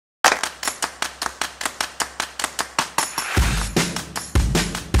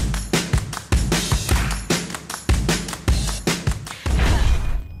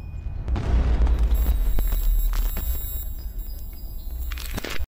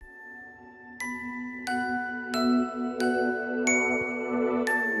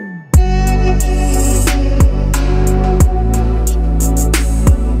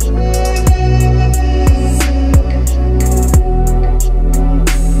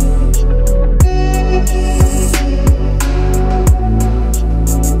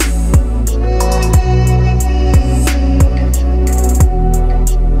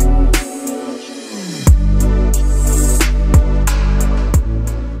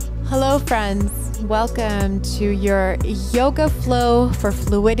Hello friends, welcome to your yoga flow for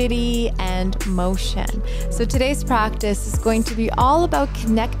fluidity and motion. So today's practice is going to be all about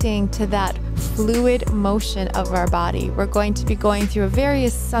connecting to that fluid motion of our body. We're going to be going through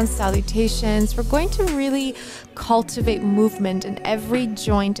various sun salutations. We're going to really cultivate movement in every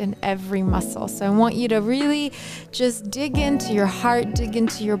joint and every muscle. So I want you to really just dig into your heart, dig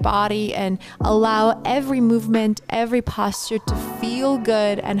into your body, and allow every movement, every posture to feel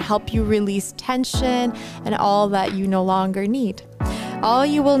good and help you release tension and all that you no longer need. All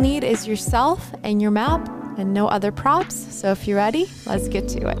you will need is yourself and your mat and no other props. So if you're ready, let's get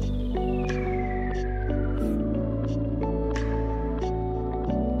to it.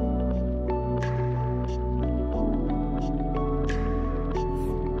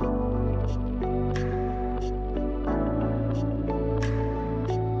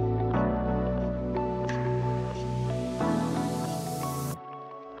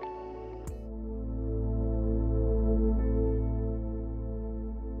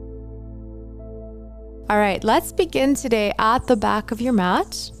 All right, let's begin today at the back of your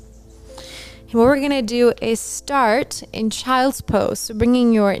mat. And what we're gonna do is start in child's pose. So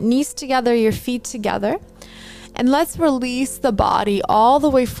bringing your knees together, your feet together. And let's release the body all the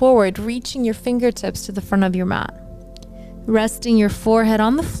way forward, reaching your fingertips to the front of your mat. Resting your forehead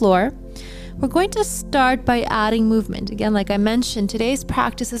on the floor. We're going to start by adding movement. Again, like I mentioned, today's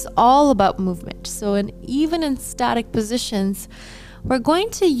practice is all about movement. So even in static positions, we're going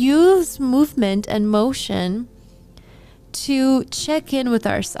to use movement and motion to check in with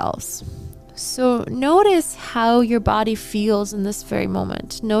ourselves. So notice how your body feels in this very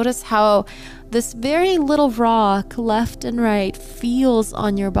moment. Notice how this very little rock left and right feels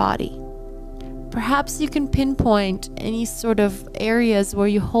on your body. Perhaps you can pinpoint any sort of areas where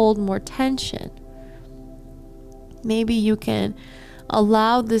you hold more tension. Maybe you can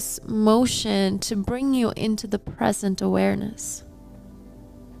allow this motion to bring you into the present awareness.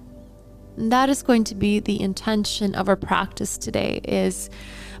 And that is going to be the intention of our practice today, is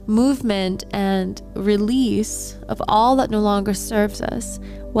movement and release of all that no longer serves us,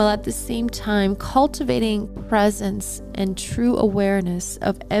 while at the same time cultivating presence and true awareness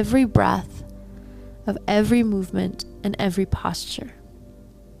of every breath, of every movement and every posture.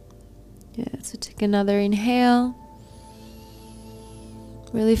 Yeah, so take another inhale.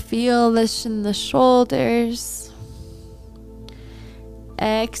 Really feel this in the shoulders.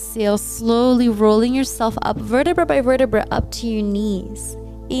 Exhale, slowly rolling yourself up vertebra by vertebra up to your knees.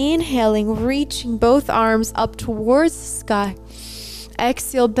 Inhaling, reaching both arms up towards the sky.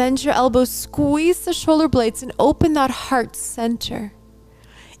 Exhale, bend your elbows, squeeze the shoulder blades and open that heart center.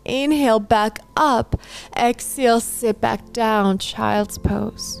 Inhale, back up. Exhale, sit back down, child's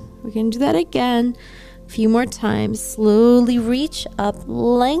pose. We're going to do that again a few more times. Slowly reach up,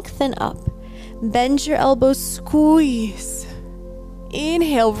 lengthen up. Bend your elbows, squeeze.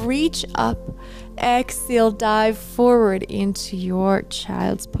 Inhale, reach up. Exhale, dive forward into your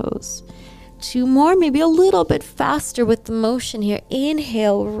child's pose. Two more, maybe a little bit faster with the motion here.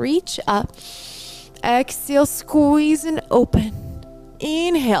 Inhale, reach up. Exhale, squeeze and open.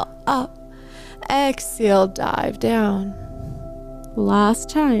 Inhale, up. Exhale, dive down. Last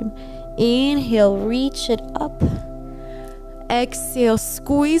time. Inhale, reach it up. Exhale,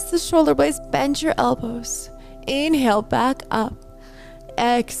 squeeze the shoulder blades, bend your elbows. Inhale, back up.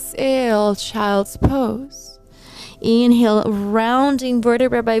 Exhale, child's pose. Inhale, rounding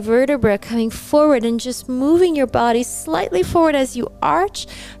vertebra by vertebra, coming forward and just moving your body slightly forward as you arch.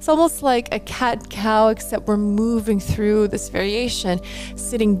 It's almost like a cat-cow, except we're moving through this variation,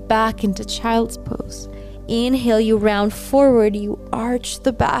 sitting back into child's pose. Inhale, you round forward, you arch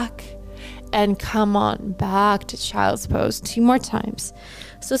the back, and come on back to child's pose. Two more times.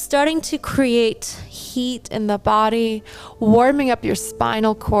 So starting to create heat in the body, warming up your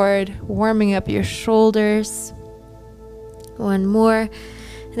spinal cord, warming up your shoulders. One more.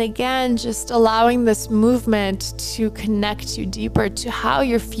 And again, just allowing this movement to connect you deeper to how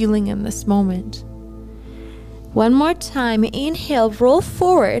you're feeling in this moment. One more time. Inhale, roll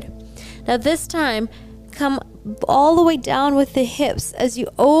forward. Now this time, come all the way down with the hips as you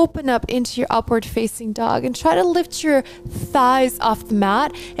open up into your upward facing dog, and try to lift your thighs off the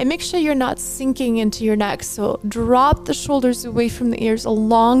mat and make sure you're not sinking into your neck. So drop the shoulders away from the ears,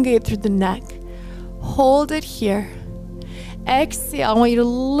 elongate through the neck. Hold it here. Exhale, I want you to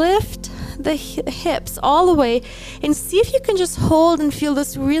lift the hips all the way and see if you can just hold and feel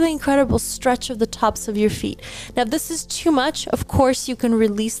this really incredible stretch of the tops of your feet. Now, if this is too much, of course, you can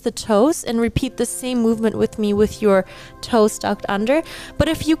release the toes and repeat the same movement with me with your toes tucked under. But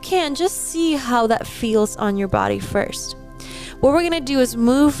if you can, just see how that feels on your body first. What we're gonna do is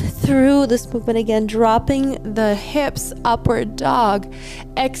move through this movement again, dropping the hips, upward dog.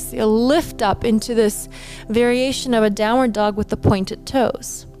 Exhale, lift up into this variation of a downward dog with the pointed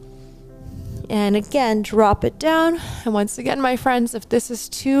toes. And again, drop it down. And once again, my friends, if this is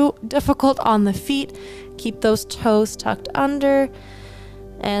too difficult on the feet, keep those toes tucked under.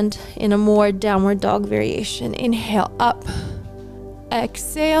 And in a more downward dog variation, inhale up,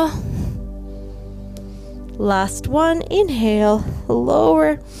 exhale. Last one, inhale,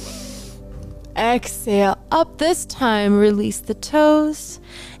 lower, exhale, up. This time, release the toes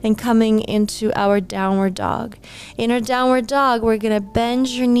and coming into our downward dog. In our downward dog, we're gonna bend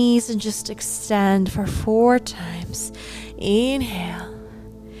your knees and just extend for 4 times. Inhale,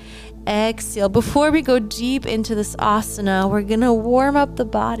 exhale. Before we go deep into this asana, we're gonna warm up the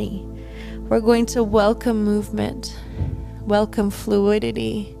body. We're going to welcome movement, welcome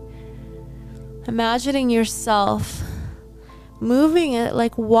fluidity. Imagining yourself moving it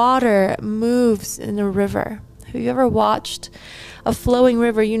like water moves in a river. Have you ever watched a flowing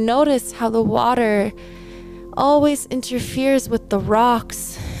river? You notice how the water always interferes with the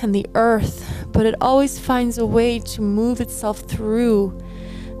rocks and the earth, but it always finds a way to move itself through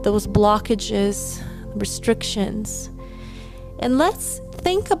those blockages, restrictions. And let's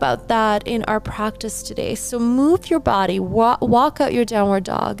think about that in our practice today. So move your body, walk out your downward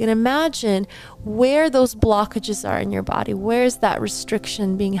dog, and imagine where those blockages are in your body. Where's that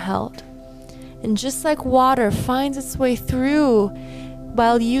restriction being held? And just like water finds its way through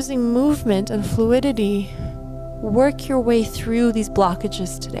while using movement and fluidity, work your way through these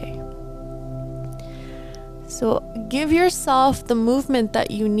blockages today. So give yourself the movement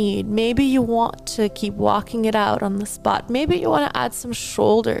that you need. Maybe you want to keep walking it out on the spot. Maybe you want to add some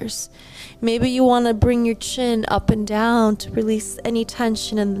shoulders. Maybe you want to bring your chin up and down to release any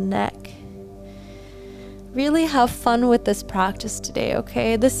tension in the neck. Really have fun with this practice today,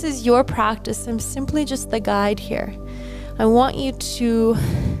 okay? This is your practice. I'm simply just the guide here. I want you to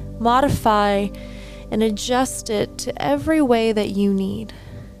modify and adjust it to every way that you need.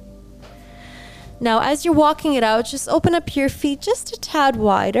 Now, as you're walking it out, just open up your feet just a tad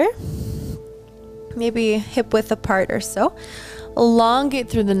wider, maybe hip width apart or so. Elongate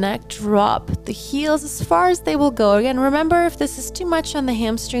through the neck, drop the heels as far as they will go. Again, remember, if this is too much on the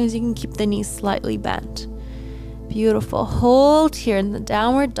hamstrings, you can keep the knees slightly bent. Beautiful. Hold here in the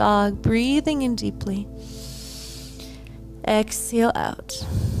downward dog, breathing in deeply. Exhale out.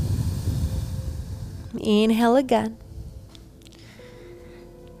 Inhale again.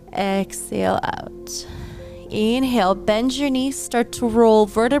 Exhale out. Inhale, bend your knees, start to roll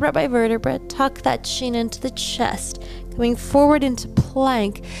vertebra by vertebra, tuck that chin into the chest, coming forward into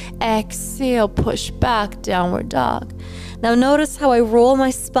plank. Exhale, push back, downward dog. Now notice how I roll my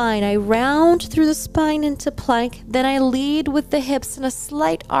spine. I round through the spine into plank, then I lead with the hips and a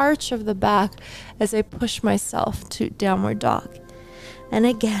slight arch of the back as I push myself to downward dog. And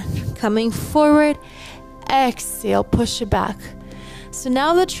again, coming forward, exhale, push it back. So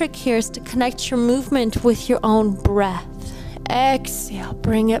now the trick here is to connect your movement with your own breath. Exhale,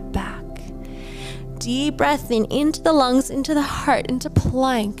 bring it back. Deep breath in, into the lungs, into the heart, into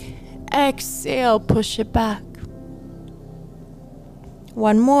plank. Exhale, push it back.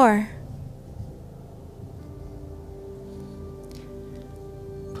 One more.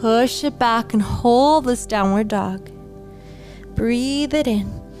 Push it back and hold this downward dog. Breathe it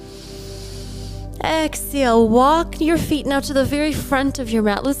in. Exhale, walk your feet now to the very front of your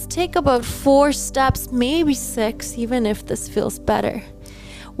mat. Let's take about 4 steps, maybe 6, even if this feels better.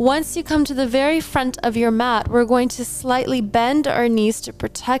 Once you come to the very front of your mat, we're going to slightly bend our knees to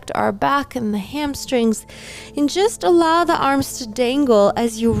protect our back and the hamstrings, and just allow the arms to dangle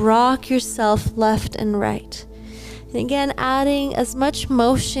as you rock yourself left and right. And again, adding as much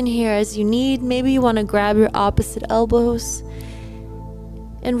motion here as you need. Maybe you want to grab your opposite elbows.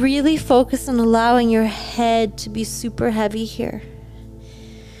 And really focus on allowing your head to be super heavy here.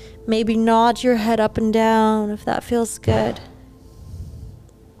 Maybe nod your head up and down if that feels good.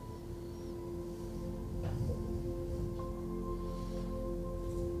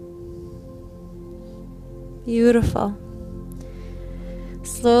 Beautiful.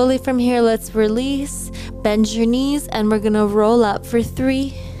 Slowly from here, let's release. Bend your knees and we're going to roll up for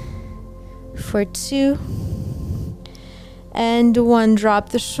 3, for 2, and 1. Drop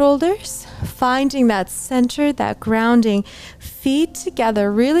the shoulders, finding that center, that grounding. Feet together,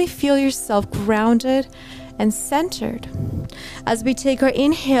 really feel yourself grounded and centered. As we take our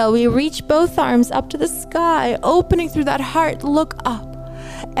inhale, we reach both arms up to the sky, opening through that heart, look up.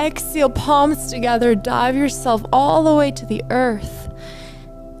 Exhale, palms together, dive yourself all the way to the earth.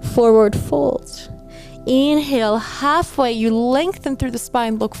 Forward fold. Inhale, halfway, you lengthen through the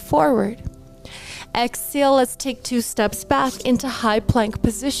spine, look forward. Exhale, let's take 2 steps back into high plank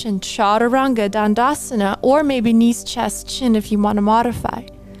position, chaturanga, dandasana, or maybe knees, chest, chin if you want to modify.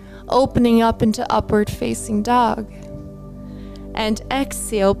 Opening up into upward facing dog. And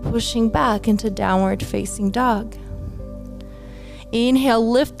exhale, pushing back into downward facing dog. Inhale,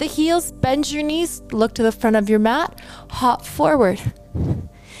 lift the heels, bend your knees, look to the front of your mat, hop forward.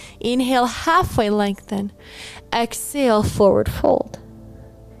 Inhale, halfway lengthen. Exhale, forward fold.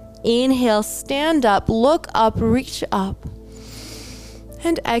 Inhale, stand up, look up, reach up.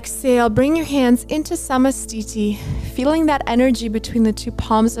 And exhale, bring your hands into Samastiti, feeling that energy between the 2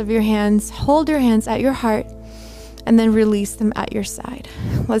 palms of your hands. Hold your hands at your heart and then release them at your side.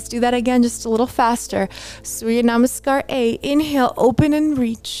 Let's do that again, just a little faster. Surya Namaskar A. Inhale, open and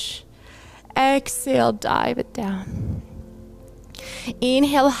reach. Exhale, dive it down.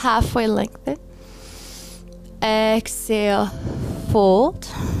 Inhale, halfway lengthen. Exhale, fold.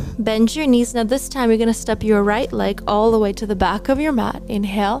 Bend your knees. Now this time you're going to step your right leg all the way to the back of your mat.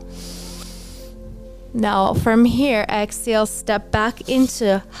 Inhale. Now from here, exhale, step back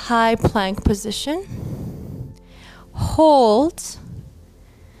into high plank position. Hold.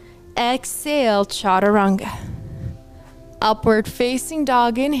 Exhale, chaturanga. Upward facing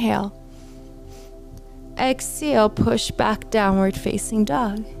dog, inhale. Exhale, push back, downward facing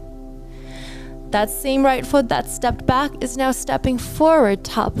dog. That same right foot that stepped back is now stepping forward,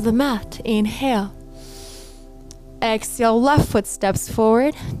 top of the mat. Inhale. Exhale, left foot steps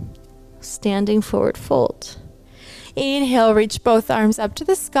forward, standing forward fold. Inhale, reach both arms up to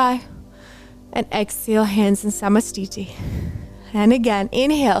the sky. And exhale, hands in Samastiti. And again,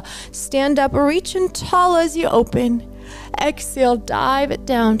 inhale, stand up, reach and tall as you open. Exhale, dive it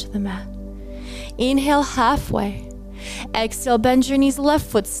down to the mat. Inhale, halfway. Exhale, bend your knees, left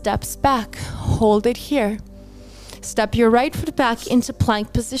foot steps back. Hold it here. Step your right foot back into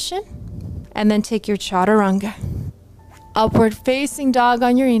plank position. And then take your chaturanga. Upward facing dog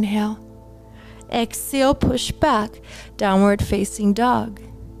on your inhale. Exhale, push back, downward facing dog.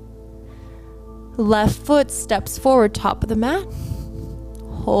 Left foot steps forward, top of the mat.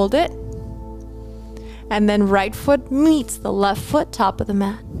 Hold it. And then right foot meets the left foot, top of the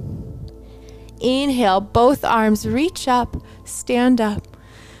mat. Inhale, both arms reach up, stand up.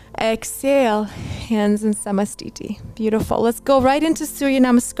 Exhale, hands in Samastiti. Beautiful. Let's go right into Surya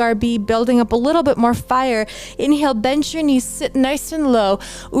Namaskar B, building up a little bit more fire. Inhale, bend your knees, sit nice and low.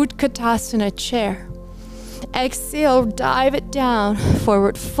 Utkatasana, chair. Exhale, dive it down,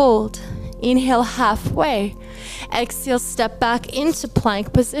 forward fold. Inhale, halfway. Exhale, step back into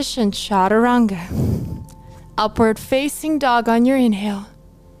plank position, chaturanga. Upward facing dog on your inhale.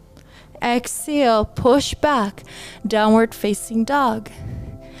 Exhale, push back, downward facing dog.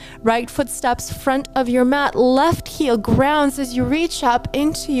 Right foot steps front of your mat, left heel grounds as you reach up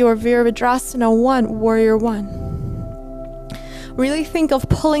into your Virabhadrasana 1, Warrior 1. Really think of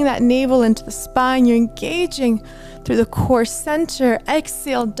pulling that navel into the spine. You're engaging through the core center.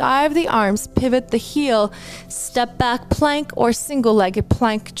 Exhale, dive the arms, pivot the heel, step back plank or single-legged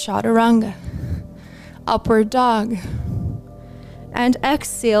plank, chaturanga. Upward dog. And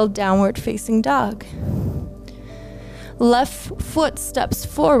exhale, downward facing dog. Left foot steps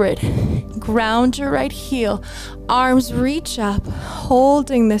forward. Ground your right heel. Arms reach up,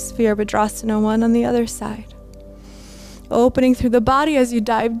 holding this Virabhadrasana 1 on the other side. Opening through the body as you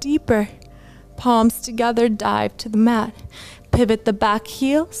dive deeper. Palms together, dive to the mat. Pivot the back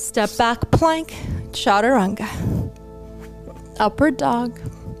heel, step back plank, chaturanga. Upward dog.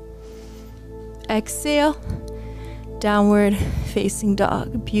 Exhale, downward facing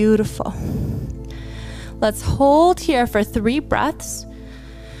dog. Beautiful. Let's hold here for 3 breaths,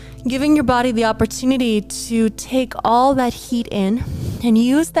 giving your body the opportunity to take all that heat in and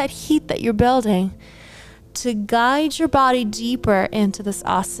use that heat that you're building to guide your body deeper into this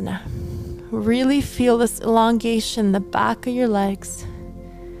asana. Really feel this elongation in the back of your legs,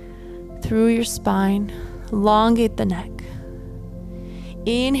 through your spine. Elongate the neck.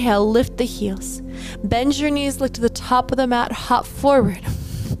 Inhale, lift the heels. Bend your knees, look to the top of the mat, hop forward.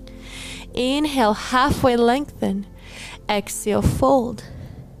 Inhale, halfway lengthen. Exhale, fold.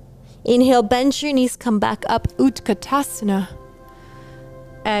 Inhale, bend your knees, come back up, Utkatasana.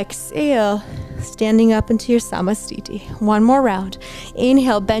 Exhale, standing up into your Samastiti. 1 more round.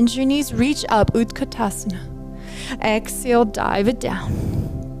 Inhale, bend your knees, reach up, Utkatasana. Exhale, dive it down.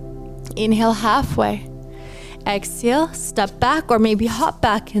 Inhale, halfway. Exhale, step back or maybe hop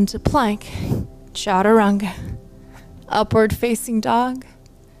back into plank. Chaturanga. Upward facing dog.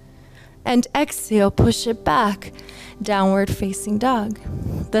 And exhale, push it back, downward facing dog.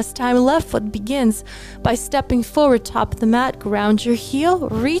 This time, left foot begins by stepping forward, top of the mat, ground your heel,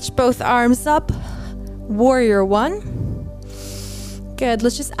 reach both arms up, warrior one. Good,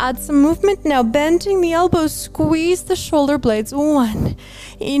 let's just add some movement now, bending the elbows, squeeze the shoulder blades, 1.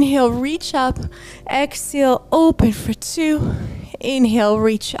 Inhale, reach up, exhale, open for 2. Inhale,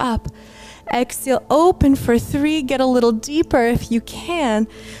 reach up. Exhale, open for 3. Get a little deeper if you can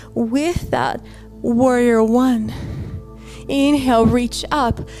with that warrior one. Inhale, reach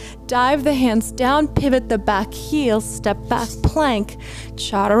up. Dive the hands down, pivot the back heel, step back plank,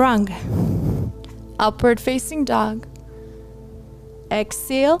 chaturanga. Upward facing dog.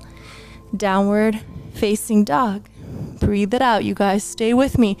 Exhale, downward facing dog. Breathe it out, you guys. Stay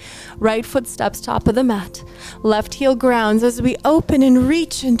with me. Right foot steps top of the mat. Left heel grounds as we open and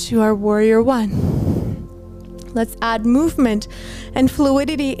reach into our warrior one. Let's add movement and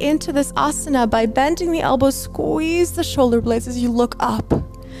fluidity into this asana by bending the elbows, squeeze the shoulder blades as you look up.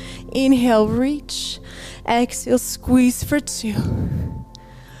 Inhale, reach. Exhale, squeeze for 2.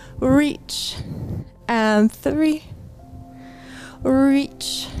 Reach. And 3.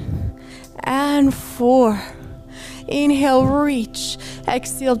 Reach. And 4. Inhale, reach.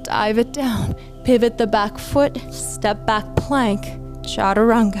 Exhale, dive it down. Pivot the back foot, step back plank,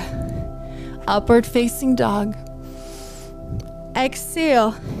 chaturanga. Upward facing dog.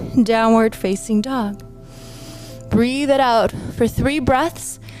 Exhale, downward facing dog. Breathe it out for 3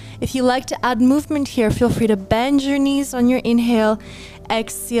 breaths. If you like to add movement here, feel free to bend your knees on your inhale.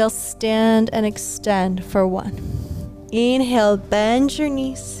 Exhale, stand and extend for 1. Inhale, bend your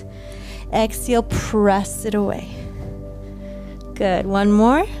knees. Exhale, press it away. Good. 1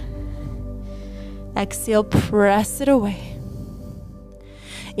 more. Exhale, press it away.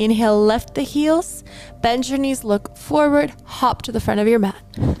 Inhale, lift the heels, bend your knees, look forward, hop to the front of your mat.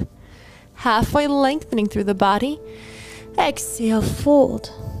 Halfway lengthening through the body. Exhale, fold.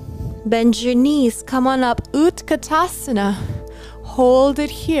 Bend your knees, come on up, Utkatasana. Hold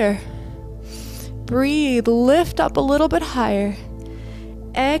it here. Breathe, lift up a little bit higher.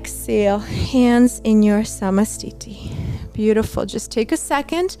 Exhale, hands in your Samastiti. Beautiful. Just take a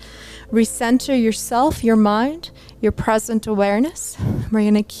second, recenter yourself, your mind, your present awareness. We're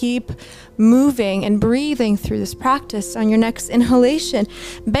going to keep moving and breathing through this practice. On your next inhalation,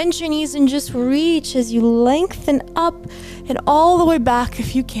 bend your knees and just reach as you lengthen up and all the way back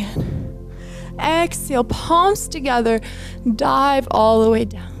if you can. Exhale, palms together, dive all the way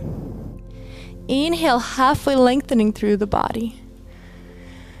down. Inhale, halfway lengthening through the body.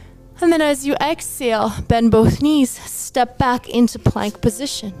 And then as you exhale, bend both knees, step back into plank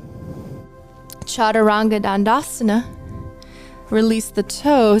position. Chaturanga Dandasana. Release the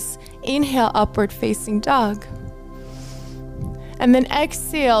toes. Inhale, upward facing dog. And then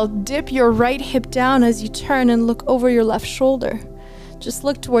exhale, dip your right hip down as you turn and look over your left shoulder. Just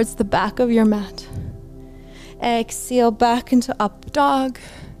look towards the back of your mat. Exhale, back into up dog.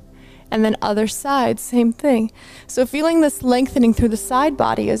 And then other side, same thing. So feeling this lengthening through the side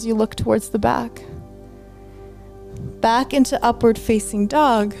body as you look towards the back. Back into upward facing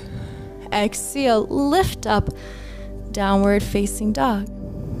dog. Exhale, lift up, downward facing dog.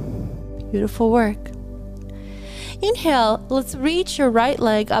 Beautiful work. Inhale, let's reach your right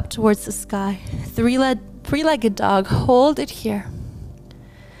leg up towards the sky. Three-legged dog, hold it here.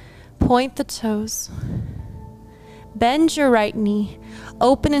 Point the toes. Bend your right knee.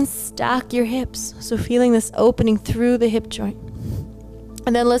 Open and stack your hips. So feeling this opening through the hip joint.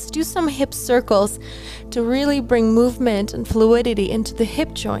 And then let's do some hip circles to really bring movement and fluidity into the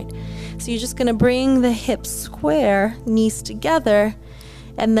hip joint. So you're just going to bring the hips square, knees together,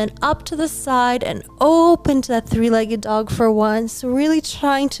 and then up to the side and open to that 3-legged dog for 1. So really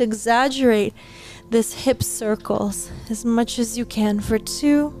trying to exaggerate this hip circles as much as you can for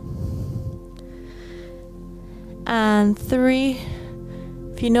 2 and 3.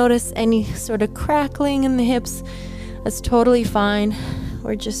 If you notice any sort of crackling in the hips, that's totally fine.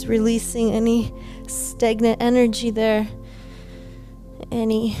 We're just releasing any stagnant energy there,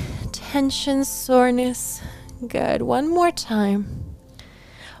 any tension, soreness. Good. 1 more time.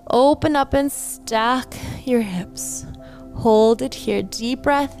 Open up and stack your hips. Hold it here. Deep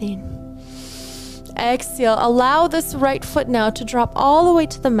breath in. Exhale. Allow this right foot now to drop all the way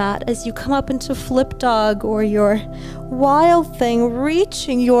to the mat as you come up into flip dog or your wild thing,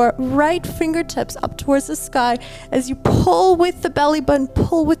 reaching your right fingertips up towards the sky as you pull with the belly button,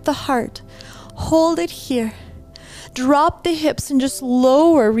 pull with the heart. Hold it here. Drop the hips and just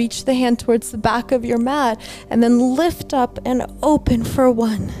lower, reach the hand towards the back of your mat, and then lift up and open for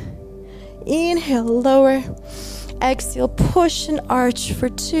 1. Inhale, lower. Exhale, push and arch for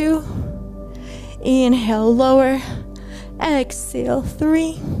 2. Inhale, lower. Exhale,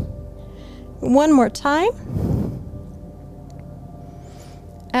 3. One more time.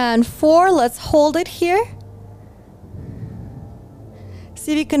 And 4, let's hold it here.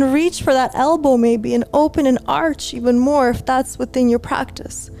 See if you can reach for that elbow maybe and open an arch even more if that's within your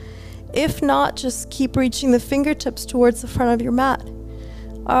practice. If not, just keep reaching the fingertips towards the front of your mat.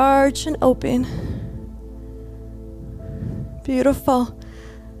 Arch and open. Beautiful.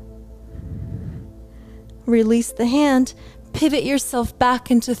 Release the hand. Pivot yourself back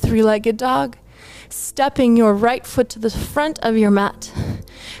into three-legged dog. Stepping your right foot to the front of your mat.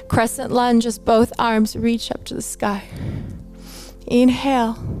 Crescent lunge as both arms reach up to the sky.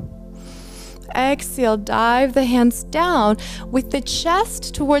 Inhale. Exhale, dive the hands down with the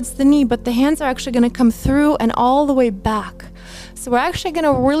chest towards the knee, but the hands are actually going to come through and all the way back. So we're actually going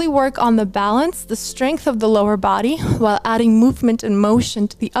to really work on the balance, the strength of the lower body while adding movement and motion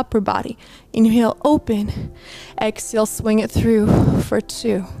to the upper body. Inhale, open. Exhale, swing it through for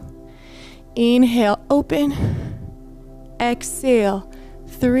 2. Inhale, open. Exhale,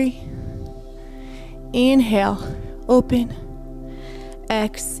 3. Inhale, open.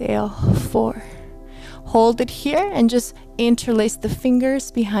 Exhale, 4. Hold it here and just interlace the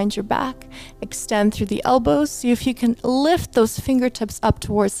fingers behind your back. Extend through the elbows. See if you can lift those fingertips up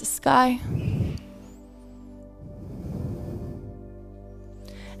towards the sky.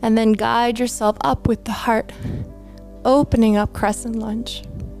 And then guide yourself up with the heart, opening up crescent lunge.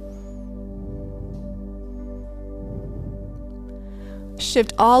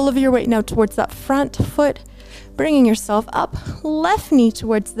 Shift all of your weight now towards that front foot, bringing yourself up, left knee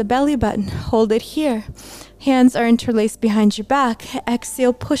towards the belly button. Hold it here. Hands are interlaced behind your back.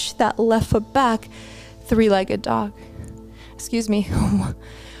 Exhale, push that left foot back. Three-legged dog. Excuse me.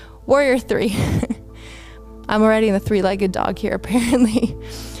 Warrior 3. I'm already in the three-legged dog here, apparently.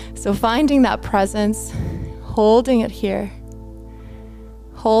 So finding that presence, holding it here.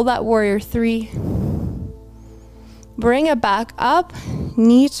 Hold that warrior 3. Bring it back up,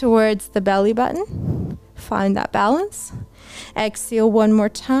 knee towards the belly button. Find that balance. Exhale one more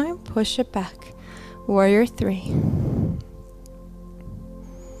time, push it back. Warrior 3.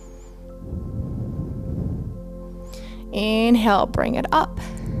 Inhale, bring it up.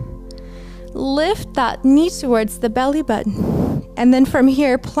 Lift that knee towards the belly button. And then from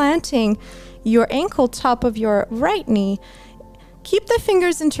here, planting your ankle top of your right knee. Keep the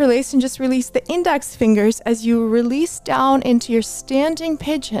fingers interlaced and just release the index fingers as you release down into your standing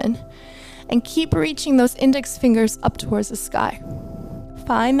pigeon. And keep reaching those index fingers up towards the sky.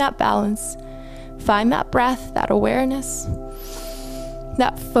 Find that balance. Find that breath, that awareness,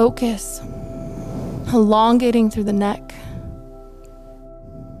 that focus, elongating through the neck.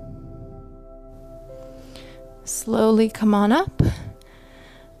 Slowly come on up.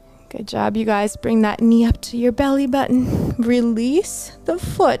 Good job, you guys. Bring that knee up to your belly button. Release the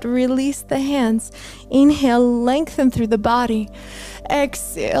foot, release the hands. Inhale, lengthen through the body.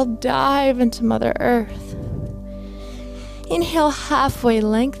 Exhale, dive into Mother Earth. Inhale, halfway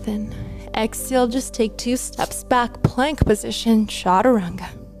lengthen. Exhale, just take 2 steps back, plank position, chaturanga.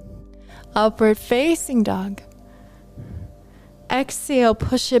 Upward facing dog. Exhale,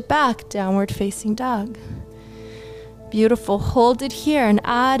 push it back, downward facing dog. Beautiful. Hold it here and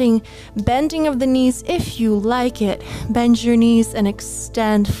adding bending of the knees if you like it. Bend your knees and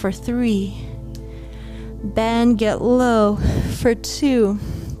extend for 3. Bend, get low for 2.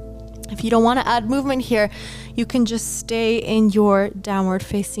 If you don't want to add movement here, you can just stay in your downward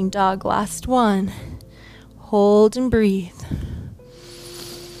facing dog. Last one. Hold and breathe.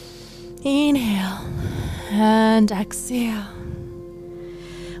 Inhale and exhale.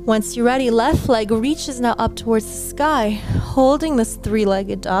 Once you're ready, left leg reaches now up towards the sky, holding this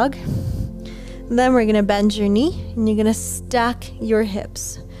 3-legged dog. Then we're going to bend your knee and you're going to stack your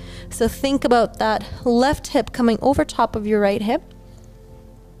hips. So think about that left hip coming over top of your right hip.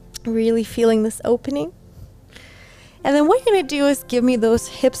 Really feeling this opening. And then what you're going to do is give me those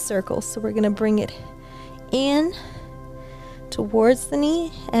hip circles. So we're going to bring it in towards the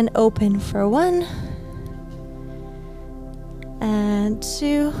knee and open for 1 and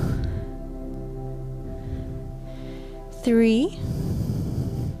 2, 3.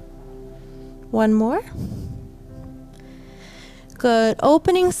 One more. Good.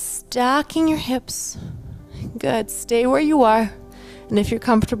 Opening, stacking your hips. Good. Stay where you are. And if you're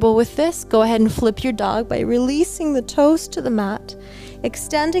comfortable with this, go ahead and flip your dog by releasing the toes to the mat,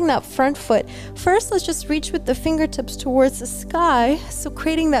 extending that front foot. First, let's just reach with the fingertips towards the sky, so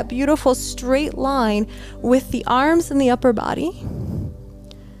creating that beautiful straight line with the arms and the upper body.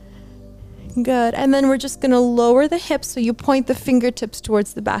 Good. And then we're just going to lower the hips. So you point the fingertips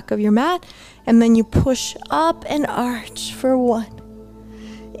towards the back of your mat. And then you push up and arch for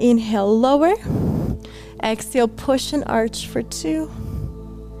 1. Inhale, lower. Exhale, push and arch for 2.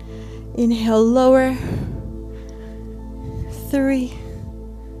 Inhale, lower. 3.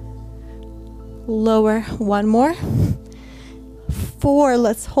 Lower. 1 more. 4.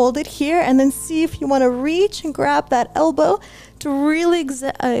 Let's hold it here and then see if you want to reach and grab that elbow to really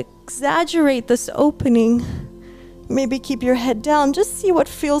exaggerate this opening. Maybe keep your head down. Just see what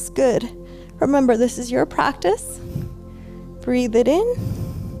feels good. Remember, this is your practice. Breathe it in.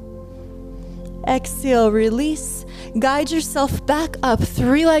 Exhale, release. Guide yourself back up,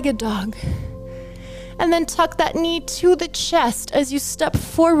 3-legged dog. And then tuck that knee to the chest as you step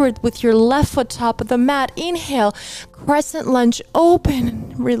forward with your left foot top of the mat. Inhale, crescent lunge,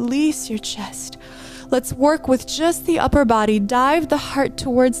 open, release your chest. Let's work with just the upper body. Dive the heart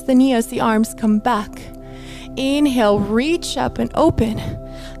towards the knee as the arms come back. Inhale, reach up and open.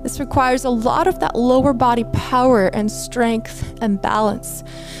 This requires a lot of that lower body power and strength and balance.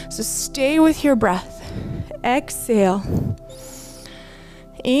 So stay with your breath. Exhale.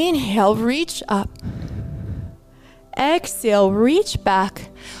 Inhale, reach up. Exhale, reach back.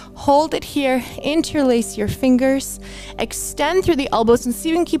 Hold it here, interlace your fingers, extend through the elbows and see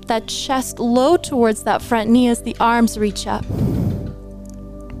if you can keep that chest low towards that front knee as the arms reach up.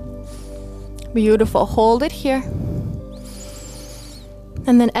 Beautiful, hold it here.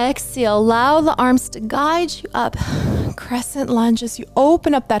 And then exhale, allow the arms to guide you up. Crescent lunge as you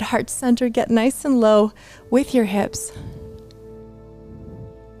open up that heart center, get nice and low with your hips.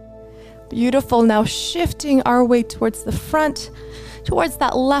 Beautiful, now shifting our weight towards the front, towards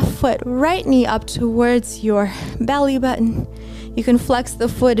that left foot, right knee up towards your belly button. You can flex the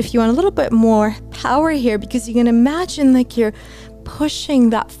foot if you want a little bit more power here, because you can imagine like you're pushing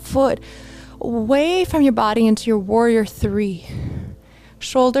that foot away from your body into your warrior 3.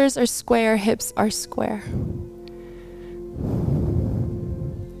 Shoulders are square, hips are square.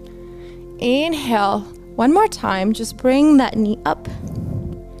 Inhale, one more time, just bring that knee up.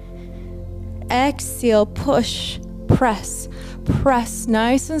 Exhale, push, press, press,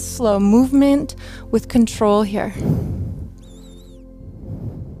 nice and slow, movement with control here.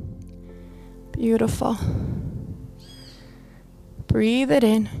 Beautiful. Breathe it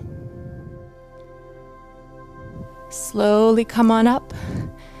in. Slowly come on up.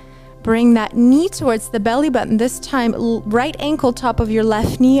 Bring that knee towards the belly button. This time, right ankle top of your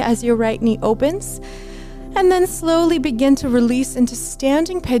left knee as your right knee opens. And then slowly begin to release into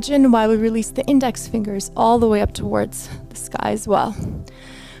standing pigeon while we release the index fingers all the way up towards the sky as well.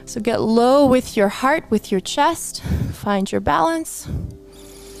 So get low with your heart, with your chest. Find your balance.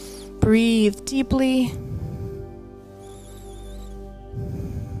 Breathe deeply.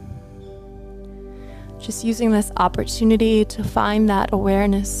 Just using this opportunity to find that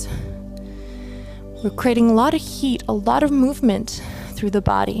awareness. We're creating a lot of heat, a lot of movement through the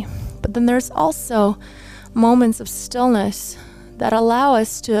body. But then there's also moments of stillness that allow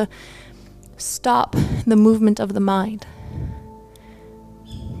us to stop the movement of the mind.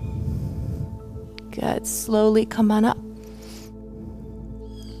 Good. Slowly come on up.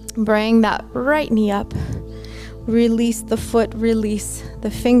 Bring that right knee up. Release the foot, release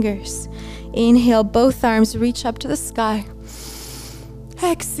the fingers. Inhale, both arms reach up to the sky.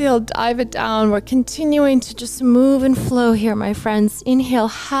 Exhale, dive it down. We're continuing to just move and flow here, my friends. Inhale,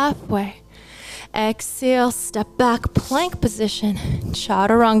 halfway. Exhale, step back, plank position,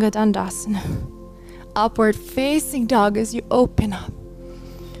 Chaturanga Dandasana. Upward facing dog as you open up.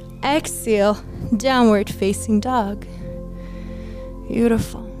 Exhale, downward facing dog.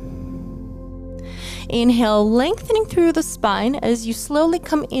 Beautiful. Inhale, lengthening through the spine as you slowly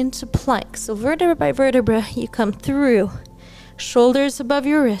come into plank. So vertebra by vertebra, you come through. Shoulders above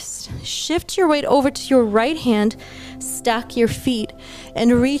your wrist. Shift your weight over to your right hand. Stack your feet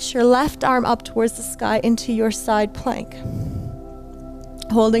and reach your left arm up towards the sky into your side plank.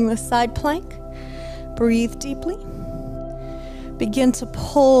 Holding the side plank, breathe deeply. Begin to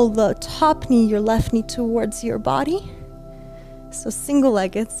pull the top knee, your left knee, towards your body. So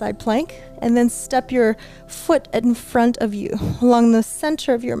single-legged side plank, and then step your foot in front of you along the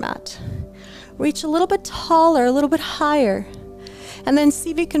center of your mat. Reach a little bit taller, a little bit higher. And then see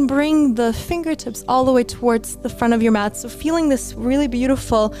if you can bring the fingertips all the way towards the front of your mat. So feeling this really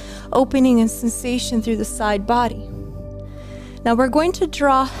beautiful opening and sensation through the side body. Now we're going to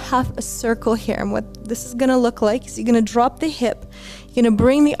draw half a circle here. And what this is going to look like is you're going to drop the hip. You're going to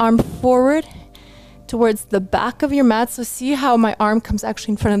bring the arm forward towards the back of your mat. So see how my arm comes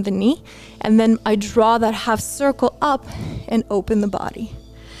actually in front of the knee. And then I draw that half circle up and open the body.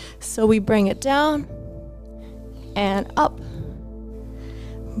 So we bring it down and up.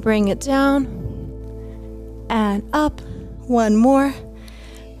 Bring it down and up. One more.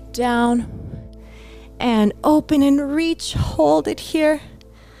 Down and open and reach. Hold it here.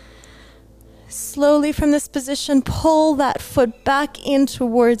 Slowly from this position, pull that foot back in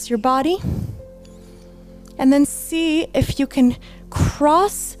towards your body. And then see if you can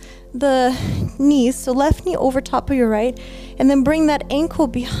cross the knees, so left knee over top of your right, and then bring that ankle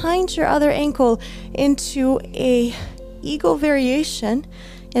behind your other ankle into a eagle variation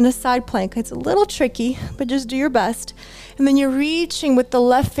in a side plank. It's a little tricky, but just do your best. And then you're reaching with the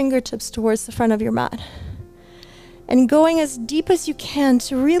left fingertips towards the front of your mat. And going as deep as you can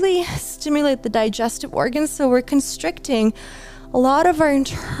to really stimulate the digestive organs. So we're constricting a lot of our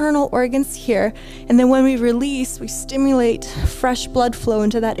internal organs here. And then when we release, we stimulate fresh blood flow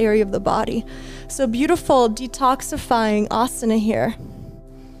into that area of the body. So beautiful detoxifying asana here.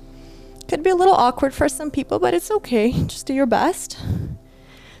 Could be a little awkward for some people, but it's okay. Just do your best.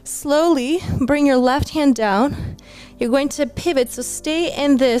 Slowly bring your left hand down. You're going to pivot, so stay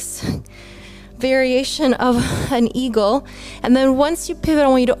in this variation of an eagle. And then once you pivot, I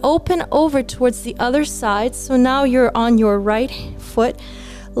want you to open over towards the other side. So now you're on your right foot.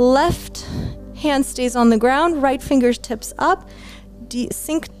 Left hand stays on the ground, right fingertips up.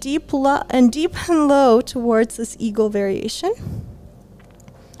 Sink deep and low towards this eagle variation.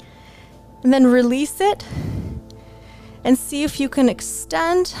 And then release it. And see if you can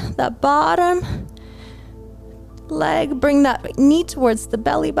extend that bottom leg. Bring that knee towards the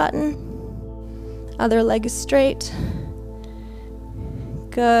belly button. Other leg is straight.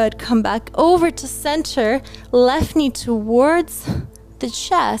 Good. Come back over to center. Left knee towards the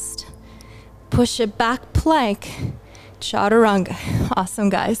chest. Push it back, plank. Chaturanga.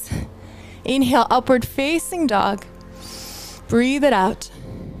 Awesome, guys. Inhale, upward facing dog. Breathe it out.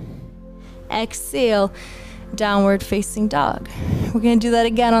 Exhale, downward facing dog. We're going to do that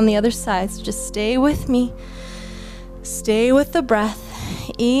again on the other side. So just stay with me. Stay with the breath.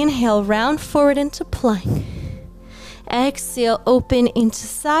 Inhale, round forward into plank. Exhale, open into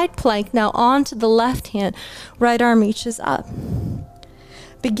side plank. Now onto the left hand. Right arm reaches up.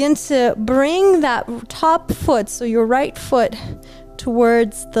 Begin to bring that top foot, so your right foot,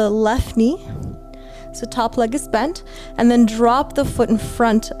 towards the left knee. So top leg is bent. And then drop the foot in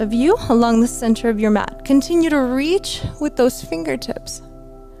front of you along the center of your mat. Continue to reach with those fingertips.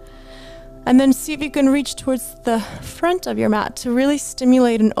 And then see if you can reach towards the front of your mat to really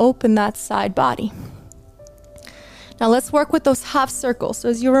stimulate and open that side body. Now let's work with those half circles. So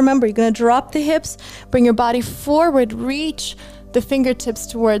as you remember, you're going to drop the hips, bring your body forward, reach the fingertips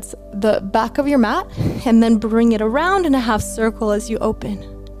towards the back of your mat, and then bring it around in a half circle as you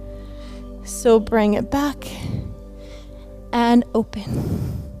open. So bring it back and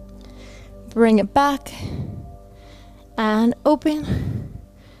open. Bring it back and open.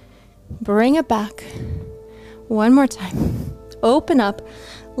 Bring it back. One more time. Open up,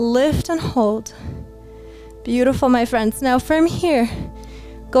 lift and hold. Beautiful, my friends. Now from here,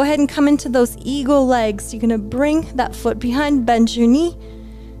 go ahead and come into those eagle legs. You're gonna bring that foot behind, bend your knee.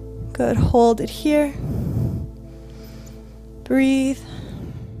 Good, hold it here. Breathe.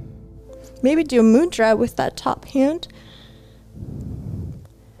 Maybe do a mudra with that top hand.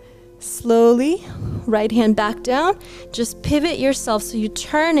 Slowly, right hand back down. Just pivot yourself, so you're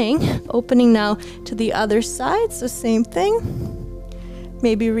turning, opening now to the other side. So same thing.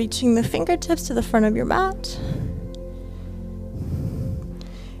 Maybe reaching the fingertips to the front of your mat.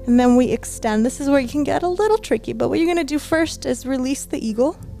 And then we extend. This is where you can get a little tricky, but what you're gonna do first is release the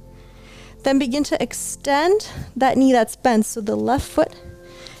eagle. Then begin to extend that knee that's bent. So the left foot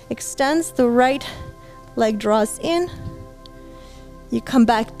extends, the right leg draws in. You come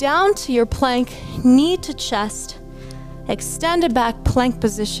back down to your plank, knee to chest, extended back plank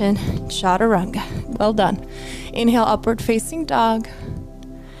position, chaturanga. Well done. Inhale, upward facing dog.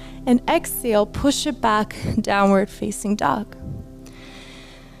 And exhale, push it back, downward facing dog.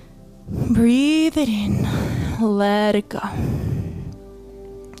 Breathe it in, let it go.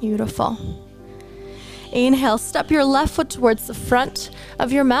 Beautiful. Inhale, step your left foot towards the front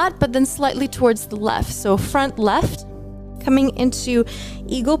of your mat, but then slightly towards the left. So front left. Coming into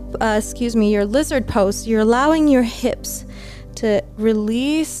your lizard pose. You're allowing your hips to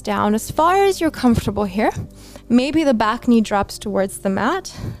release down as far as you're comfortable here. Maybe the back knee drops towards the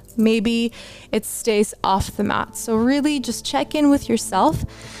mat. Maybe it stays off the mat. So really just check in with yourself.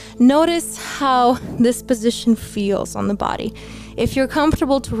 Notice how this position feels on the body. If you're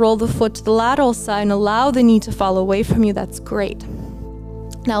comfortable to roll the foot to the lateral side and allow the knee to fall away from you, that's great.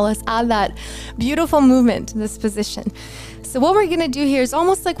 Now let's add that beautiful movement to this position. So what we're gonna do here is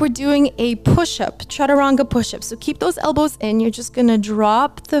almost like we're doing a push-up, chaturanga push-up. So keep those elbows in. You're just gonna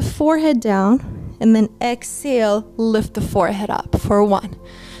drop the forehead down and then exhale, lift the forehead up for 1.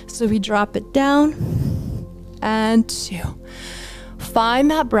 So we drop it down and 2. Find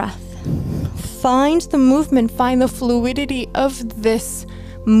that breath. Find the movement, find the fluidity of this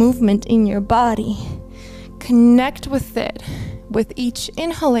movement in your body. Connect with it with each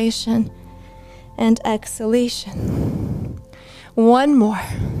inhalation and exhalation. 1 more.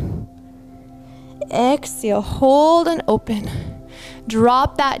 Exhale, hold and open.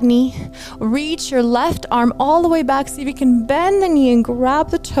 Drop that knee. Reach your left arm all the way back. See if you can bend the knee and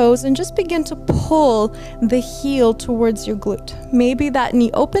grab the toes and just begin to pull the heel towards your glute. Maybe that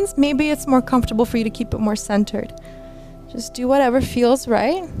knee opens. Maybe it's more comfortable for you to keep it more centered. Just do whatever feels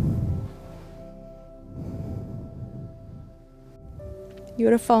right.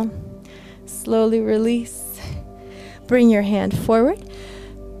 Beautiful. Slowly release. Bring your hand forward.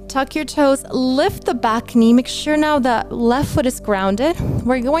 Tuck your toes, lift the back knee. Make sure now that left foot is grounded.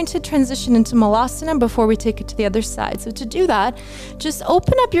 We're going to transition into malasana before we take it to the other side. So to do that, just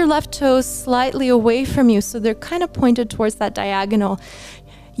open up your left toes slightly away from you so they're kind of pointed towards that diagonal.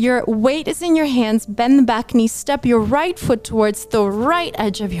 Your weight is in your hands. Bend the back knee. Step your right foot towards the right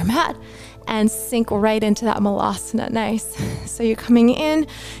edge of your mat and sink right into that malasana. Nice. So you're coming in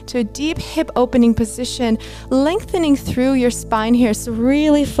to a deep hip opening position, lengthening through your spine here. So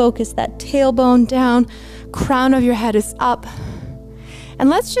really focus that tailbone down, crown of your head is up. And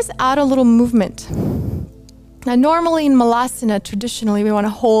let's just add a little movement. Now, normally in malasana, traditionally, we want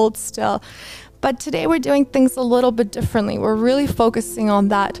to hold still. But today we're doing things a little bit differently. We're really focusing on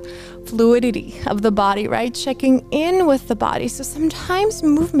that fluidity of the body, right? Checking in with the body. So sometimes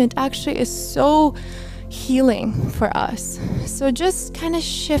movement actually is so healing for us. So just kind of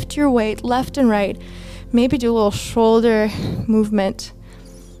shift your weight left and right. Maybe do a little shoulder movement.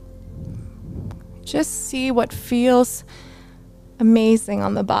 Just see what feels amazing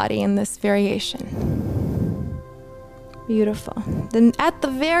on the body in this variation. Beautiful. Then at the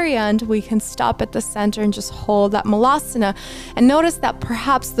very end, we can stop at the center and just hold that malasana. And notice that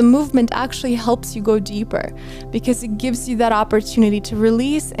perhaps the movement actually helps you go deeper because it gives you that opportunity to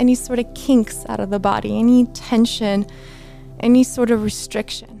release any sort of kinks out of the body, any tension, any sort of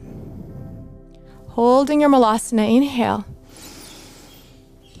restriction. Holding your malasana, inhale.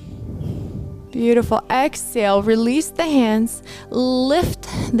 Beautiful. Exhale, release the hands, lift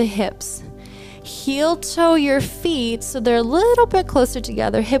the hips. Heel toe your feet so they're a little bit closer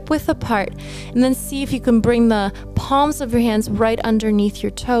together, hip width apart. And then see if you can bring the palms of your hands right underneath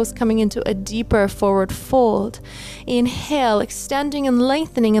your toes, coming into a deeper forward fold. Inhale, extending and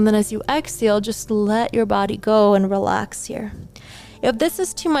lengthening. And then as you exhale, just let your body go and relax here. If this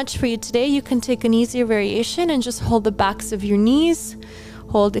is too much for you today, you can take an easier variation and just hold the backs of your knees.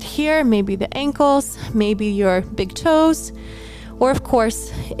 Hold it here, maybe the ankles, maybe your big toes. Or of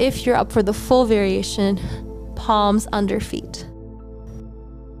course, if you're up for the full variation, palms under feet.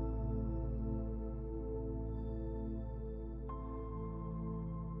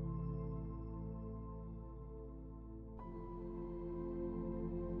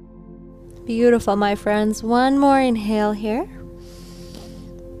 Beautiful, my friends. One more inhale here.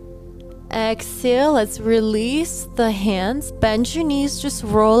 Exhale, let's release the hands. Bend your knees, just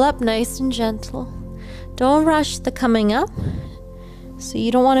roll up nice and gentle. Don't rush the coming up. So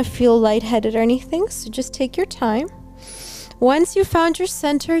you don't want to feel lightheaded or anything, so just take your time. Once you found your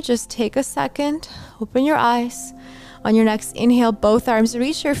center, just take a second, open your eyes. On your next inhale, both arms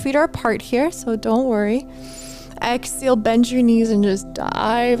reach, your feet are apart here, so don't worry. Exhale, bend your knees and just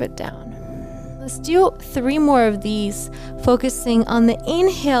dive it down. Let's do 3 more of these, focusing on the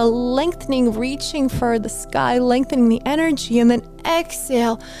inhale, lengthening, reaching for the sky, lengthening the energy, and then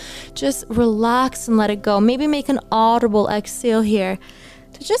exhale, just relax and let it go. Maybe make an audible exhale here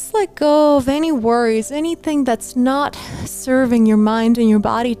to just let go of any worries, anything that's not serving your mind and your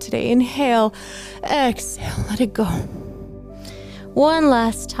body today. Inhale, exhale, let it go. One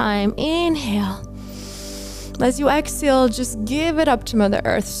last time, inhale. As you exhale, just give it up to Mother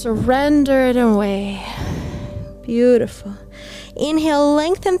Earth. Surrender it away. Beautiful. Inhale,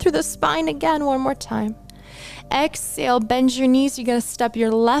 lengthen through the spine again, one more time. Exhale, bend your knees. You're going to step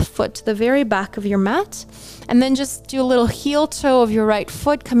your left foot to the very back of your mat. And then just do a little heel toe of your right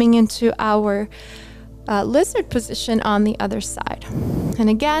foot coming into our lizard position on the other side. And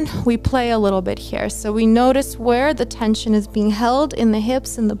again, we play a little bit here. So we notice where the tension is being held in the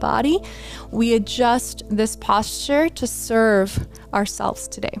hips and the body. We adjust this posture to serve ourselves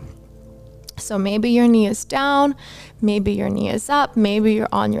today. So maybe your knee is down, maybe your knee is up, maybe you're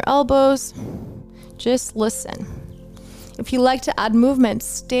on your elbows. Just listen. If you like to add movement,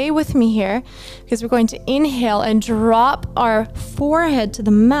 stay with me here, because we're going to inhale and drop our forehead to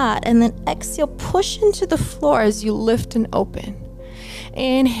the mat, and then exhale, push into the floor as you lift and open.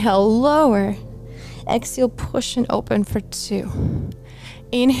 Inhale, lower. Exhale, push and open for 2.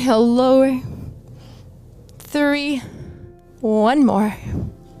 Inhale, lower. 3. 1 more.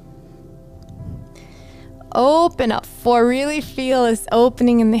 Open up. 4. Really feel this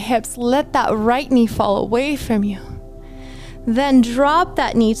opening in the hips. Let that right knee fall away from you. Then drop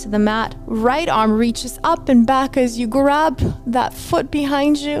that knee to the mat. Right arm reaches up and back as you grab that foot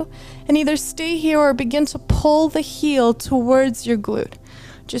behind you, and either stay here or begin to pull the heel towards your glute.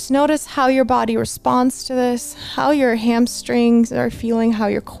 Just notice how your body responds to this, how your hamstrings are feeling, how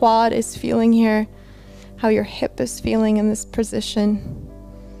your quad is feeling here, how your hip is feeling in this position.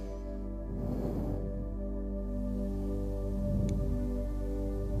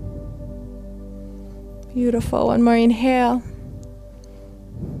 Beautiful. 1 more inhale.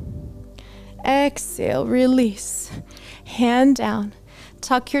 Exhale, release. Hand down.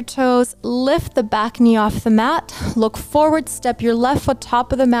 Tuck your toes, lift the back knee off the mat. Look forward, step your left foot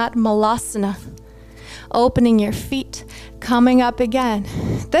top of the mat, malasana. Opening your feet, coming up again.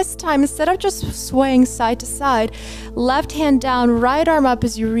 This time, instead of just swaying side to side, left hand down, right arm up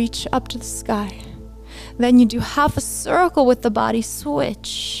as you reach up to the sky. Then you do half a circle with the body,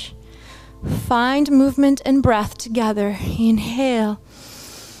 switch. Find movement and breath together. Inhale.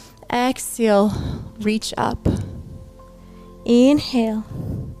 Exhale, reach up. Inhale.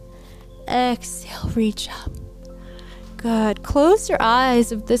 Exhale, reach up. Good. Close your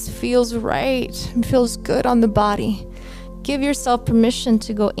eyes if this feels right and feels good on the body. Give yourself permission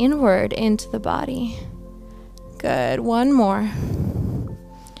to go inward into the body. Good. 1 more.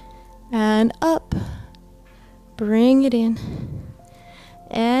 And up. Bring it in.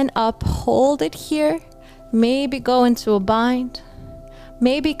 And up. Hold it here. Maybe go into a bind.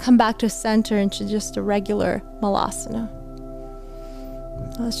 Maybe come back to center into just a regular malasana.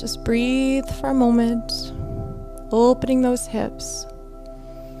 Let's just breathe for a moment, opening those hips.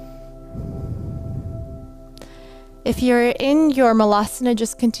 If you're in your malasana,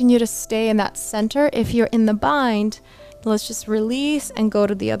 just continue to stay in that center. If you're in the bind, let's just release and go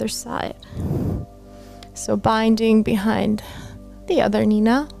to the other side. So binding behind the other knee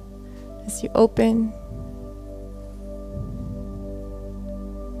now as you open.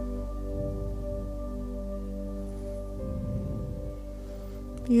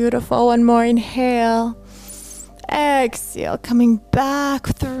 Beautiful. 1 more inhale. Exhale, coming back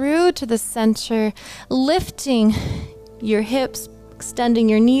through to the center, lifting your hips, extending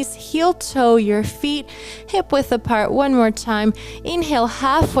your knees, heel toe your feet, hip width apart. 1 more time. Inhale,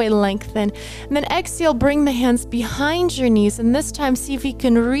 halfway lengthen, and then exhale, bring the hands behind your knees, and this time see if you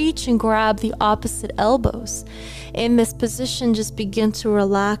can reach and grab the opposite elbows. In this position, just begin to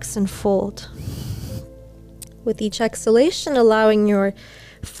relax and fold. With each exhalation, allowing your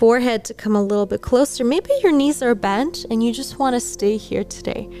forehead to come a little bit closer. Maybe your knees are bent and you just want to stay here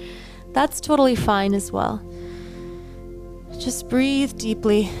today. That's totally fine as well. Just breathe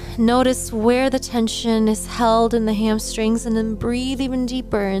deeply. Notice where the tension is held in the hamstrings, and then breathe even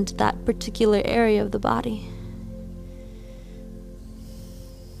deeper into that particular area of the body.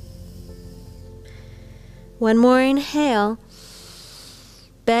 One more inhale.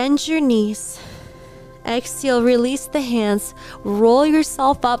 Bend your knees. Exhale, release the hands. Roll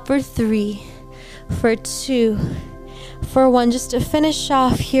yourself up for 3, for 2, for 1. Just to finish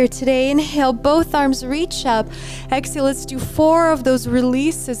off here today, inhale, both arms reach up. Exhale, let's do 4 of those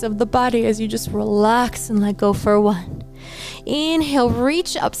releases of the body as you just relax and let go for 1. Inhale,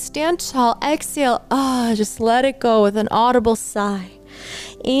 reach up, stand tall. Exhale, just let it go with an audible sigh.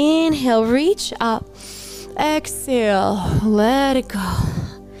 Inhale, reach up. Exhale, let it go.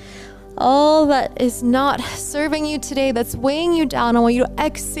 All that is not serving you today, that's weighing you down, I want you to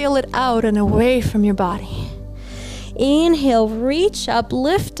exhale it out and away from your body. Inhale, reach up,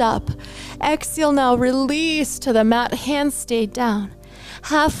 lift up. Exhale now, release to the mat, hands stay down.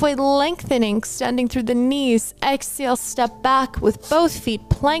 Halfway lengthening, extending through the knees. Exhale, step back with both feet,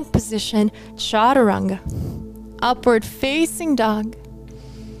 plank position, chaturanga. Upward facing dog.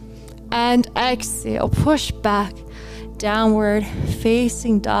 And exhale, push back, downward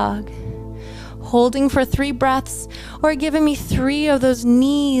facing dog. Holding for 3 breaths, or giving me 3 of those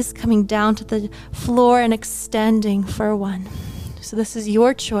knees coming down to the floor and extending for 1. So this is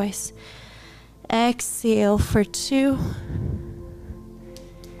your choice. Exhale for 2.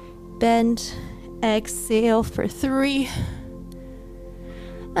 Bend. Exhale for 3.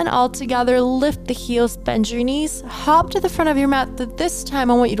 And all together, lift the heels, bend your knees, hop to the front of your mat. This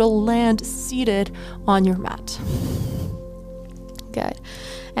time I want you to land seated on your mat. Good.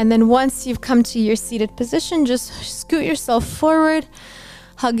 And then once you've come to your seated position, just scoot yourself forward,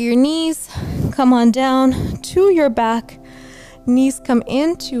 hug your knees, come on down to your back, knees come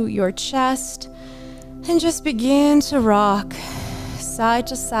into your chest, and just begin to rock side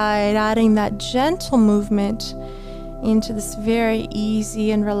to side, adding that gentle movement into this very easy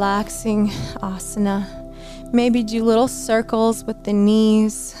and relaxing asana. Maybe do little circles with the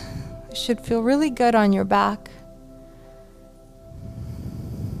knees. It should feel really good on your back.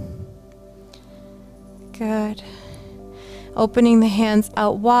 Good. Opening the hands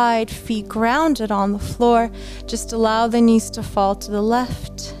out wide, feet grounded on the floor. Just allow the knees to fall to the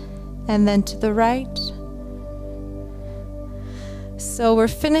left and then to the right. So we're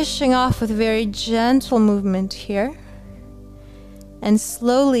finishing off with very gentle movement here. And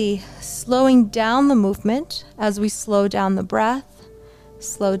slowly slowing down the movement as we slow down the breath,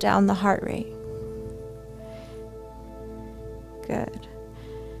 slow down the heart rate. Good.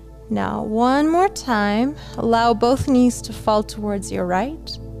 Now, one more time, allow both knees to fall towards your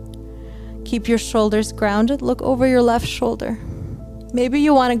right. Keep your shoulders grounded. Look over your left shoulder. Maybe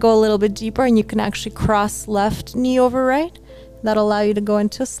you want to go a little bit deeper and you can actually cross left knee over right. That'll allow you to go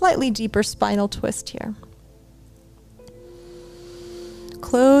into a slightly deeper spinal twist here.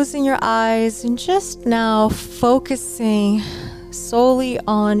 Closing your eyes and just now focusing solely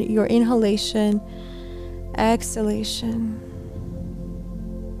on your inhalation, exhalation.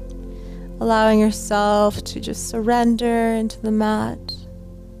 Allowing yourself to just surrender into the mat.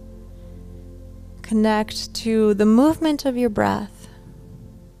 Connect to the movement of your breath.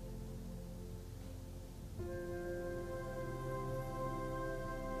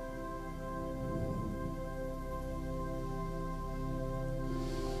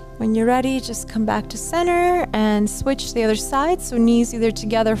 When you're ready, just come back to center and switch to the other side. So knees either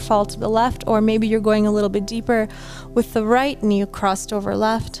together fall to the left, or maybe you're going a little bit deeper with the right knee crossed over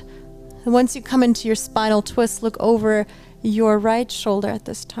left. And once you come into your spinal twist, look over your right shoulder at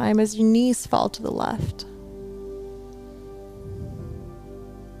this time as your knees fall to the left.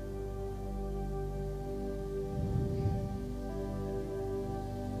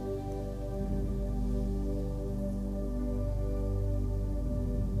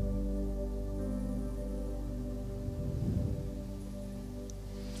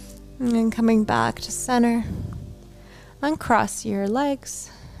 And then coming back to center, uncross your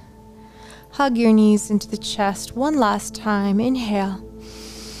legs, hug your knees into the chest one last time, inhale.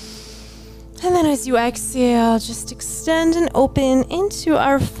 And then as you exhale, just extend and open into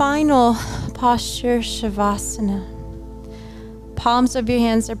our final posture, Shavasana. Palms of your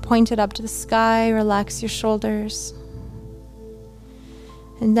hands are pointed up to the sky, relax your shoulders.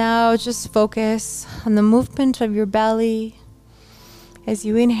 And now just focus on the movement of your belly, as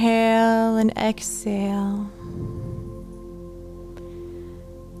you inhale and exhale,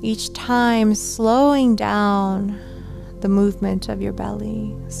 each time slowing down the movement of your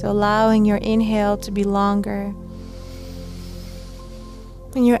belly. So allowing your inhale to be longer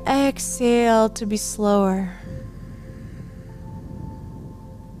and your exhale to be slower.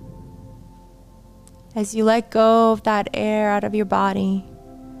 As you let go of that air out of your body,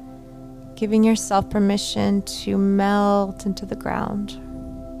 giving yourself permission to melt into the ground.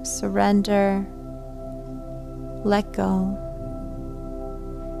 Surrender. Let go.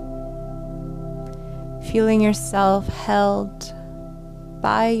 Feeling yourself held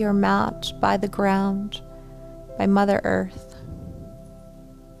by your mat, by the ground, by Mother Earth.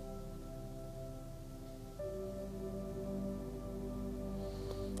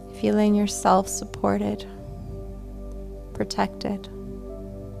 Feeling yourself supported, protected.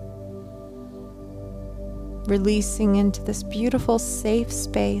 Releasing into this beautiful, safe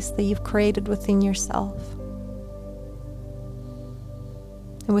space that you've created within yourself.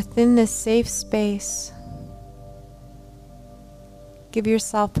 And within this safe space, give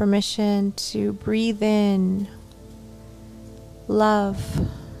yourself permission to breathe in love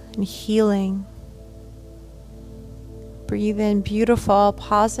and healing. Breathe in beautiful,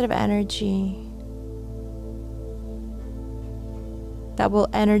 positive energy that will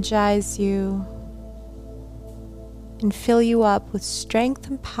energize you and fill you up with strength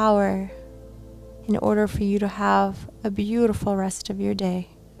and power in order for you to have a beautiful rest of your day.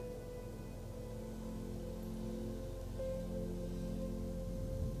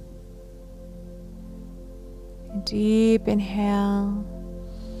 A deep inhale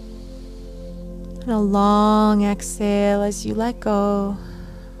and a long exhale as you let go,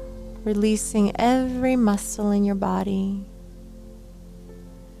 releasing every muscle in your body.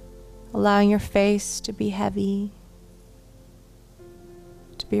 allowing your face to be heavy,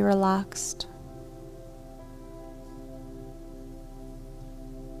 to be relaxed.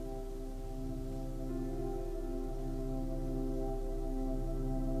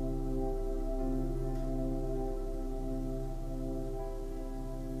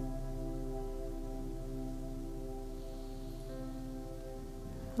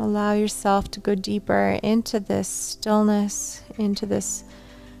 Allow yourself to go deeper into this stillness, into this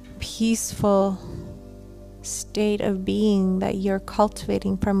peaceful state of being that you're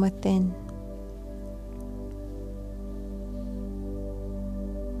cultivating from within.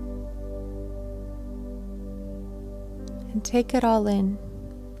 And take it all in.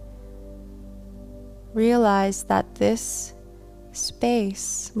 Realize that this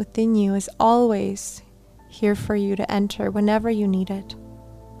space within you is always here for you to enter whenever you need it.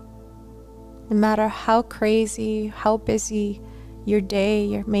 No matter how crazy, how busy your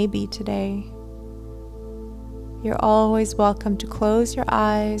day may be today, you're always welcome to close your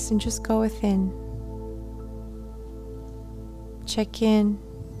eyes and just go within. Check in.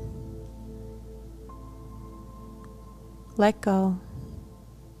 Let go.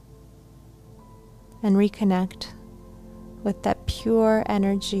 And reconnect with that pure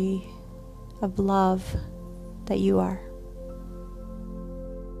energy of love that you are.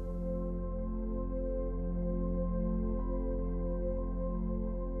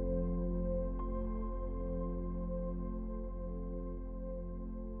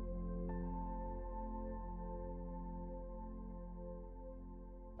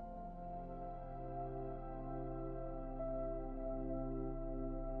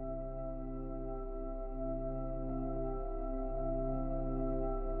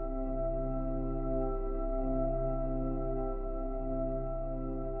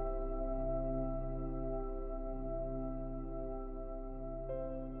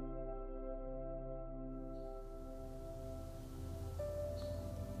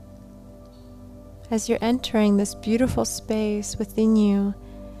 As you're entering this beautiful space within you,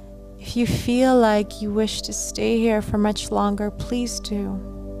 if you feel like you wish to stay here for much longer, please do.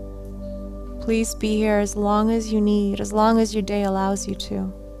 Please be here as long as you need, as long as your day allows you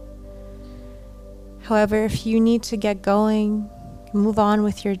to. However, if you need to get going, move on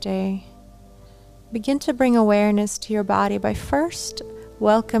with your day, begin to bring awareness to your body by first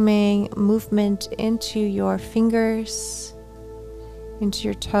welcoming movement into your fingers, into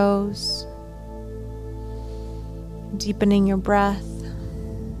your toes, deepening your breath.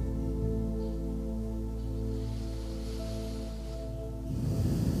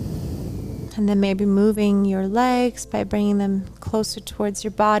 And then maybe moving your legs by bringing them closer towards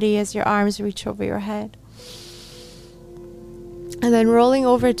your body as your arms reach over your head. And then rolling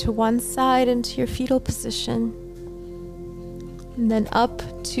over to one side into your fetal position. And then up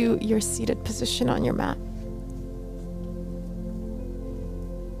to your seated position on your mat.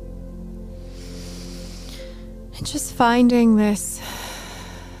 And just finding this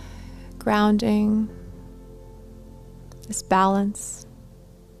grounding, this balance,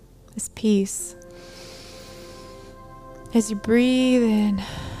 this peace. As you breathe in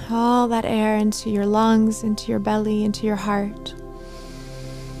all that air into your lungs, into your belly, into your heart.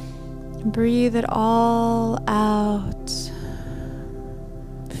 And breathe it all out.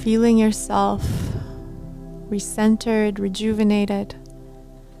 Feeling yourself recentered, rejuvenated,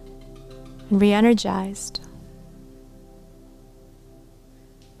 and re-energized.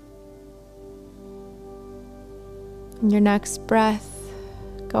 In your next breath,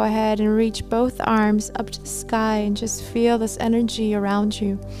 go ahead and reach both arms up to the sky and just feel this energy around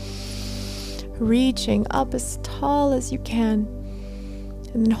you. Reaching up as tall as you can.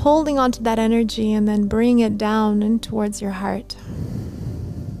 And then holding on to that energy and then bring it down in towards your heart.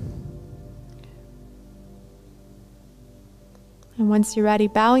 And once you're ready,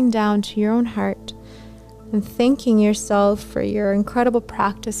 bowing down to your own heart and thanking yourself for your incredible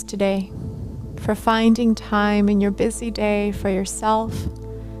practice today. For finding time in your busy day for yourself,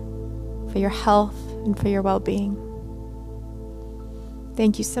 for your health, and for your well-being.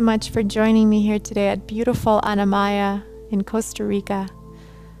 Thank you so much for joining me here today at beautiful Anamaya in Costa Rica.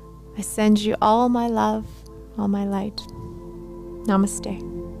 I send you all my love, all my light. Namaste.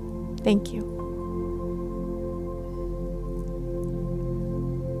 Thank you.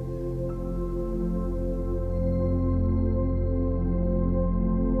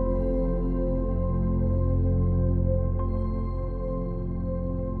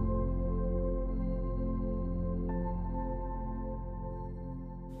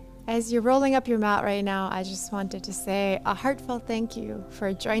 As you're rolling up your mat right now, I just wanted to say a heartfelt thank you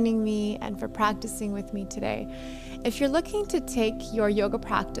for joining me and for practicing with me today. If you're looking to take your yoga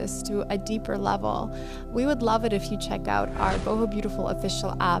practice to a deeper level, we would love it if you check out our Boho Beautiful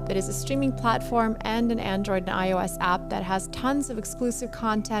official app. It is a streaming platform and an Android and iOS app that has tons of exclusive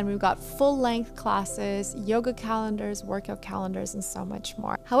content. We've got full-length classes, yoga calendars, workout calendars, and so much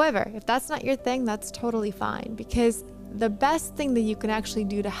more. However, if that's not your thing, that's totally fine, because the best thing that you can actually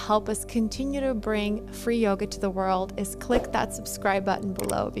do to help us continue to bring free yoga to the world is click that subscribe button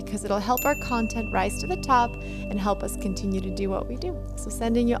below, because it'll help our content rise to the top and help us continue to do what we do. So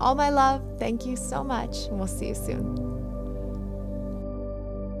sending you all my love. Thank you so much, and we'll see you soon.